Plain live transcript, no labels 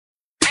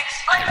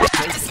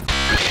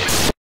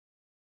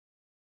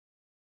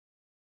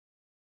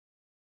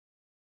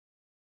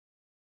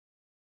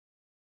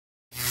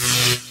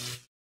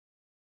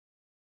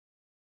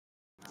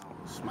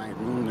My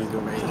new nigga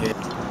right here.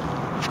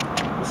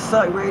 What's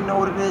up? You already know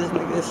what it is,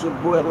 nigga. It's your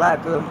boy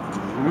Laka.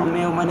 I'm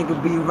here with my nigga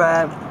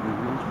B-Rab.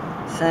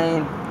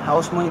 Saying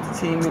House Money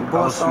Entertainment,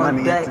 Boss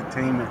on Deck.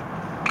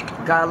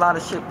 Got a lot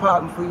of shit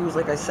popping for you.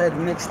 Like I said,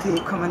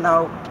 mixtape coming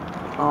out.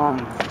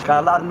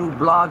 Got a lot of new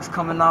blogs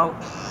coming out.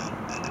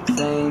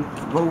 Saying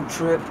road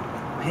trip,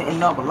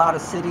 hitting up a lot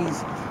of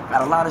cities.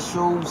 Got a lot of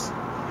shows.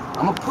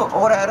 I'm gonna put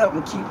all that up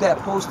and keep that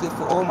posted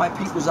for all my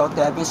peoples out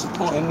there that have been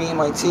supporting me and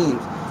my team.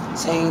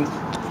 Saying,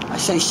 I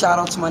say shout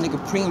out to my nigga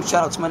Preem,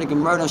 shout out to my nigga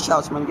Murder, shout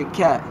out to my nigga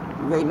Cat.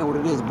 You already know what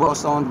it is,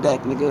 Boss on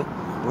Deck, nigga.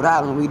 Rhode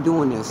Island, we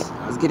doing this.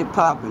 Let's get it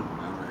popping.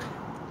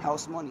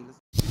 House Money.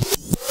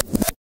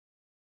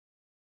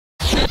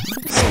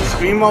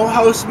 Screamo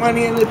House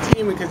Money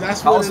Entertainment, because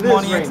that's what it is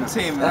Money right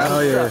Entertainment. now.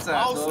 Oh yeah.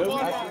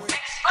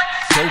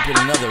 Dope with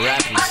another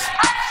rappers.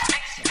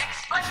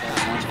 I said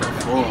it once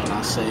before and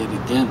I'll say it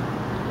again.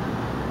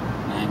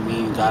 I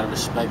mean, you gotta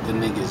respect the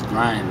nigga's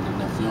grind,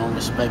 and if you don't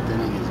respect the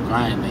nigga's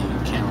grind, then you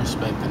can't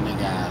respect the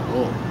nigga at all.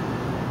 You know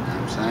what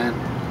I'm saying?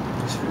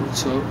 That's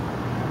real talk.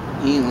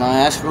 You ain't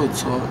lying, that's real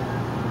talk.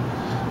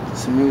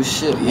 Some real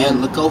shit, man. Yeah,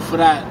 look out for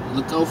that.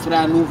 Look out for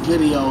that new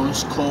video.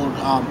 It's called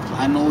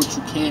I Know What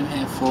You Came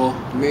Here For.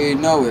 You already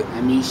know it.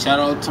 I mean, shout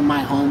out to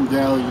my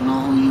homegirl, you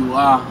know who you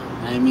are.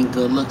 I mean,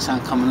 good looks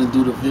on coming to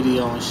do the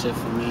video and shit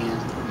for me, you know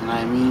what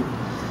I mean?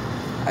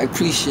 I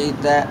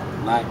appreciate that.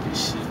 Like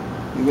this shit.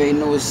 You already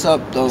know what's up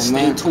though,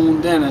 man. Stay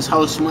tuned in. It's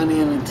House Money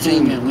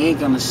Entertainment. We ain't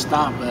gonna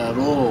stop at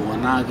all. We're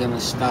not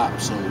gonna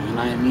stop. So, you know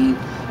what I mean?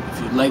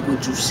 If you like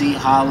what you see,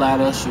 holla at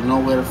us. You know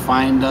where to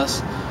find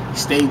us.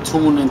 Stay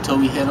tuned until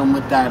we hit them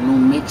with that new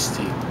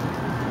mixtape.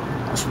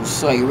 That's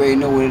what's up. You already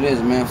know what it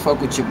is, man. Fuck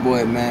with your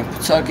boy, man.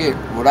 Pawtucket,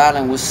 Rhode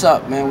Island, what's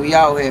up, man? We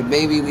out here,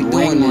 baby. We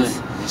doing this.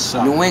 What's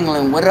up? New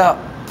England, what up?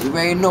 You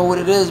already know what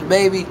it is,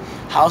 baby.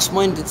 House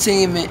Money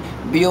Entertainment,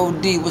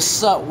 B.O.D.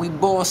 What's up? We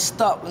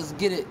bossed up. Let's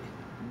get it.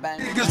 Bang.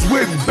 Niggas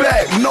with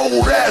back, no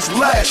that's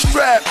lat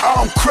strap,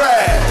 I'm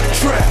crack.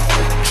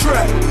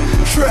 Trap,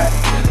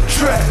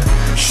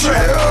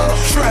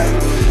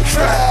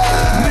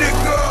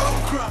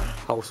 nigga.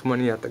 House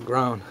Money at the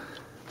ground.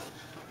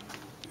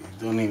 It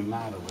don't even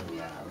matter where we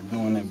at. We're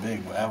doing it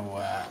big wherever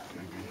we're at.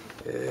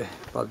 Yeah,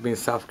 about to be in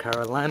South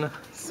Carolina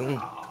soon.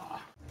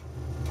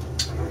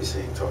 Let me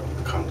see,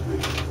 talking come to me.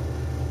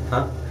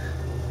 Huh?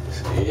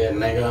 Say, yeah,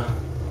 nigga.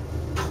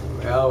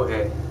 We out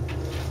here.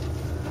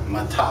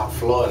 My top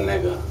floor,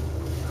 nigga.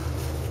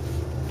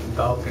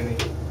 Balcony.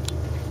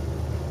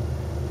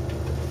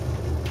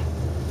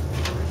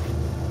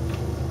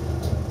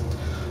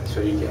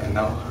 So you getting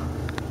out?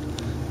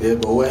 Yeah,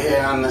 but we're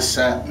here on the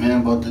set,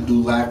 man, about to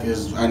do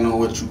Laka's I Know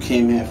What You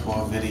Came Here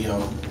For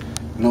video.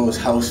 You know, it's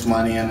House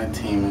Money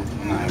Entertainment.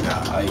 And I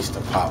got ice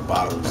to pop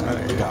bottles.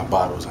 We got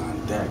bottles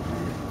on deck,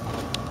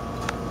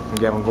 nigga. You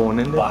got one going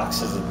in there?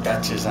 Boxes of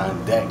Dutchess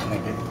on deck,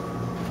 nigga.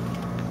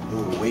 Do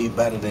it way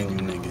better than you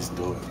niggas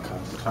do it, cuz.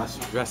 I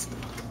stressed it.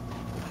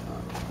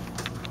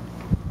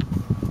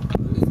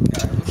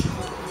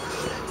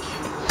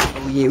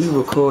 Oh yeah, we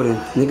recording.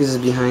 Niggas is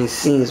behind the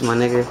scenes, my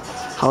nigga.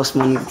 House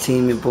Money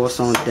Entertainment, Boss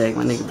on Deck,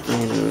 my nigga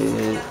playing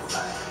right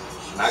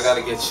I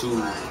gotta get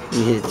you.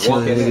 We here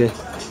chilling, nigga.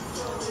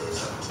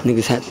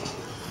 Niggas happy.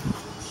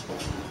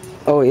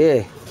 Oh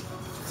yeah.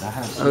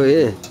 Oh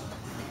yeah.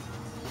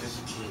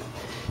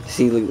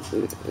 See, look,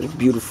 a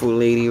beautiful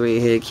lady right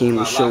here came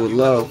to show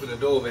love. Open the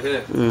door over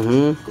here.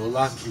 Mm-hmm. Go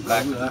lock you.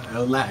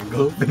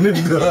 Go open the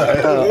door.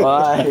 Oh,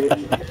 alright.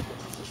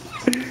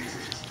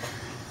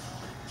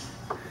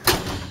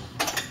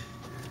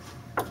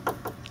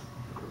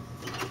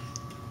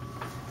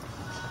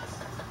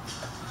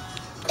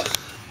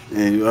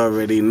 Yeah, you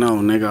already know,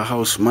 nigga.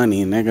 House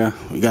Money, nigga.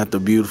 We got the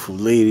beautiful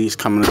ladies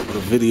coming up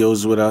with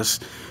videos with us.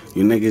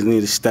 You niggas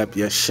need to step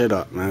your shit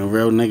up, man.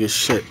 Real nigga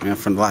shit, man.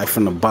 From life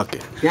in the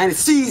bucket. Behind the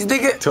scenes,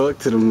 nigga. Talk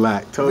to them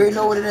like. You already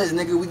know what it is,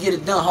 nigga. We get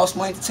it done. House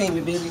Money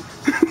Entertainment, baby.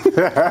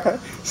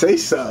 Say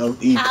something,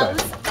 Eka.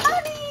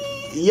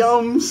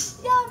 Yums.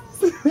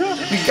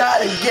 We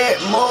gotta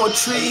get more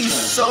trees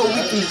so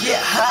we can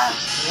get high.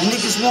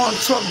 Niggas wanna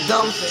talk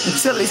dumb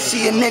until they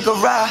see a nigga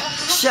ride.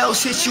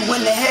 Shells hit you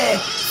in the head,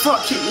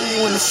 fuck hitting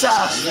you in the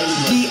side.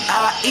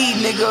 D.I.E.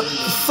 nigga,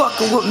 you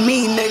fucking with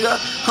me nigga.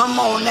 I'm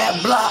on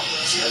that block,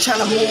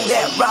 tryna move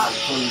that rock.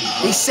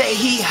 They say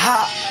he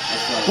hot,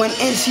 when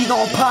is he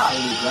gon' pop?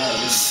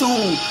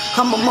 Soon,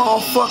 I'm a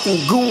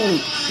motherfucking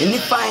goon. And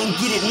if I ain't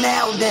get it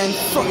now, then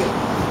fuck it.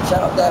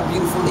 Shout out that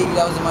beautiful lady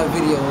that was in my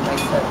video, like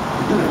that.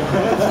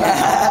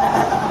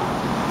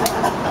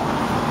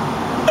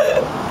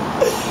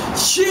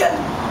 Shit!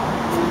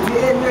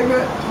 Yeah,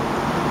 nigga.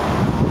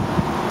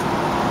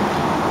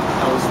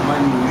 House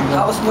Money, nigga.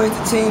 House Money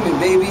Entertainment,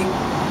 baby.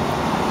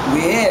 We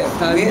here.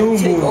 We here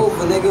to take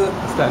over, nigga.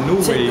 It's that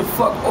new Take wave. the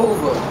fuck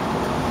over.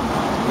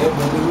 Yeah,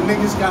 but you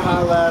niggas can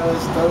holla at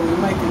us, though. We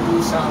might can do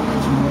something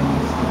with you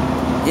niggas.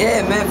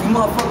 Yeah, man. If you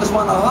motherfuckers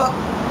wanna hook,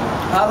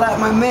 Holla at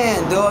my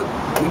man, dog.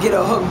 We get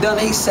a hook done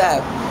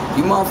ASAP.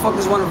 You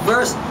motherfuckers want a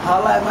verse?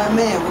 Holla at my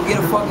man. We'll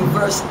get a fucking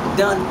verse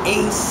done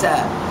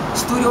ASAP.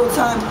 Studio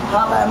time?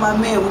 Holla at my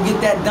man. We'll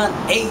get that done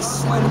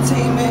ASAP.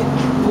 Entertainment.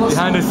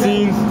 Behind the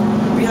scenes.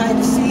 Behind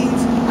the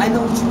scenes. I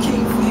know what you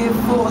came for here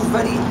for. It's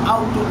ready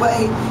out the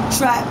way.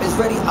 Trap is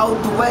ready out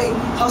the way.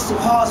 Hustle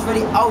hard's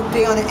ready out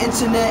there on the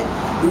internet.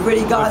 We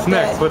really got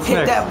that.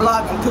 Hit that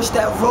block and push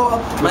that raw.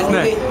 My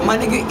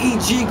nigga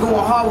EG going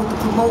hard with the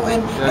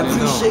promoting. I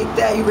appreciate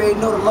that. You already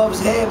know the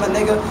love's here, my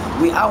nigga.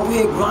 We out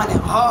here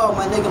grinding hard,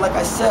 my nigga. Like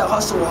I said,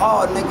 hustle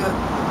hard, nigga.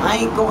 I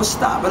ain't gonna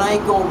stop and I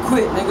ain't gonna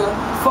quit, nigga.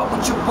 Fuck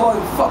with your boy,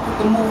 fuck with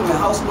the movement.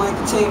 House Money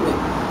Entertainment.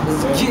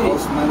 Let's get it.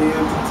 House Money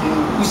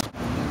Entertainment.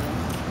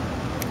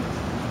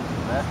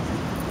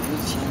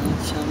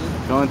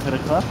 Going to the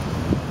club?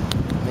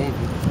 Maybe.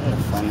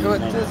 Funny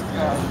nigga.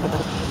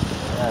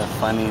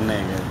 Funny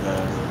nigga,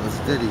 what's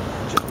goody?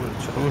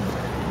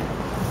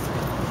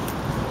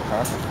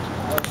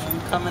 You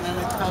coming in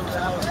the club?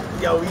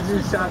 Yo, we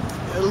just shot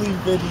Philly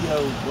video,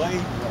 boy.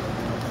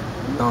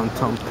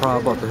 Downtown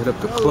Proud, about to hit up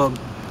the club.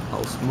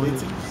 House Money.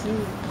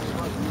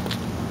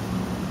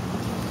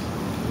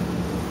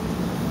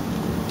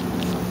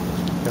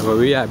 Yeah, where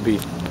we at, B?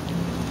 Oh,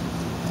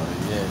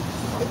 yeah.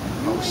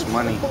 House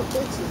Money.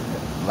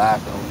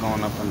 Live, I'm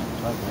going up in the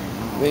club right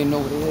now. You ain't know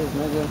what it is,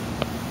 nigga.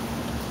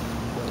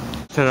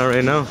 Turn out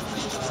right now. I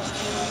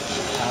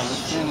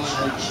was in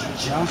like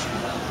jump.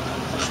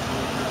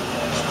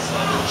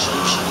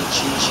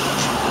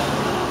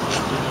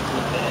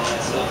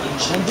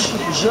 And this is the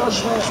drugs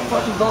went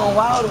fucking going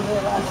wild in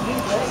there last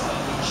week, right?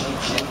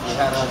 We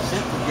had our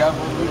shit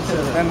together. We should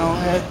have been on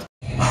here.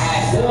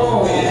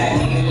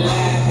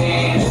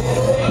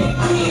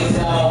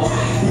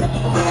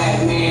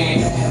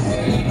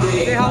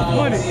 Say House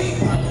Money.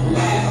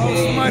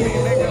 House Money,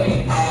 nigga.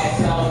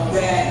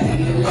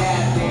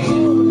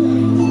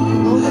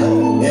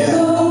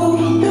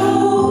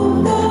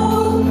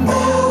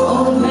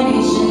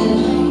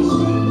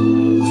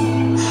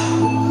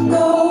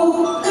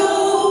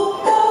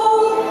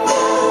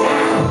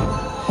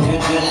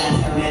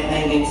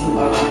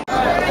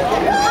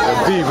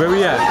 B, where we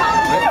at?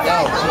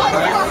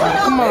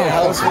 Come on.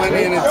 House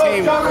Money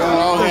Entertainment.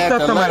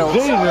 Stepped on my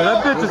J's, man.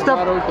 That bitch is stepped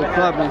on the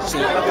club and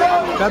shit.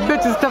 That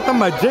bitch is stepped on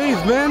my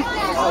J's, man.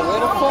 Where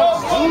the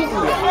fuck's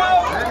Jeezy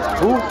at?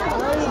 Who?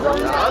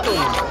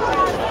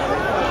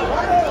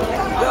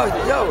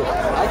 Yo,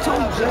 I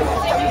told you,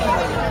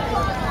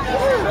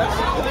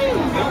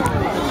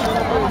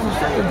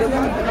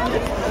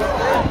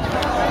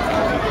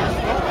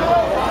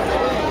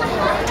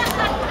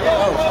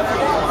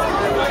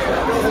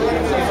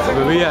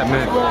 Where we at,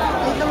 man?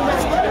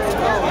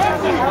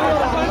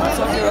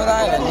 Rhode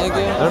Island,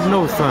 nigga. There's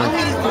no sun.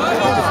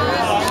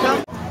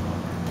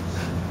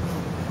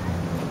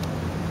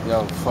 Yo,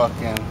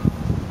 fucking.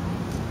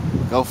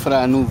 Go for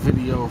that new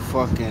video,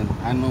 fucking.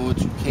 I know what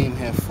you came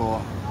here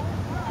for.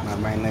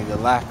 My nigga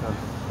Lacquer.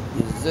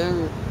 Yes,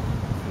 sir.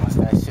 Once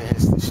that shit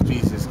hits the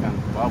streets, it's gonna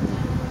bubble.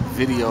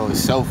 Video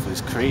itself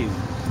is crazy.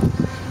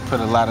 Put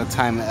a lot of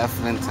time and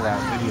effort into that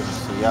video,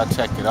 so y'all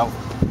check it out.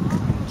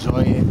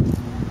 Enjoy it.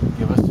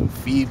 Give us some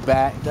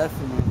feedback.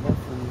 Definitely.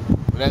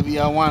 Whatever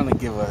y'all want to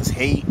give us.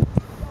 Hate.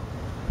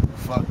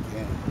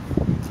 Fucking.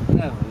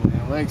 Whatever,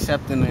 man. We're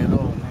accepting it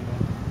all,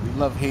 nigga. We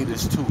love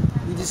haters too.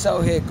 We just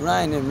out here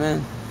grinding,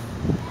 man.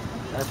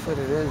 That's what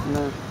it is,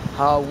 man.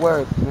 Hard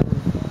work, man.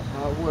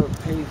 Hard work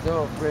pays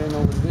off. Really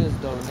know what it is,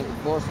 though.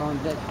 Nigga, boss on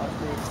deck. House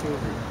Money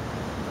Entertainment.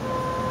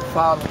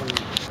 Following.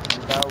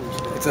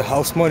 It's a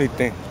House Money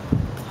thing.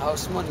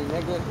 House Money,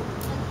 nigga.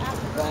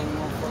 Bang,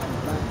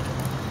 motherfucking bang.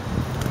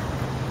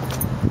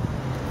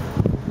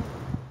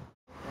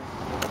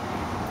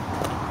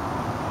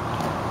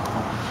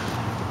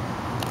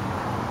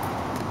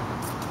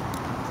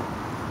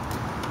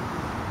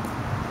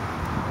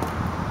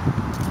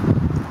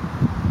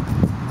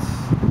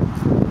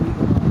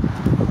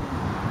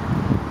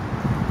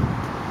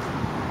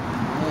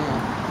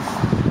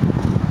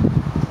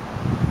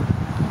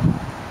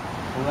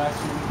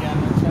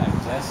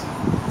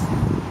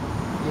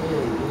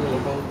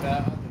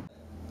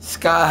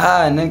 Sky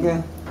high,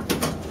 nigga.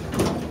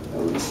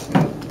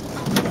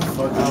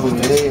 Oh,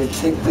 yeah,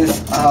 take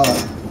this out.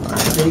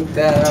 Take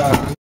that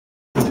out.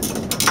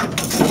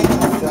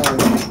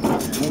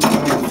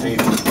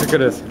 Look at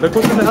this. Look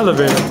what's in the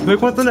elevator.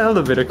 Look what's in the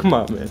elevator. Come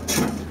on, man.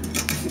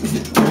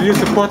 You need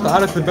to support the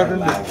artist better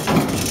than this.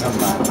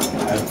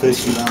 I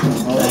push you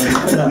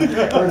down.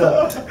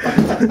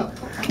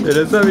 Yeah,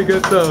 that's how we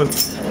get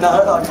those.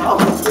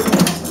 No.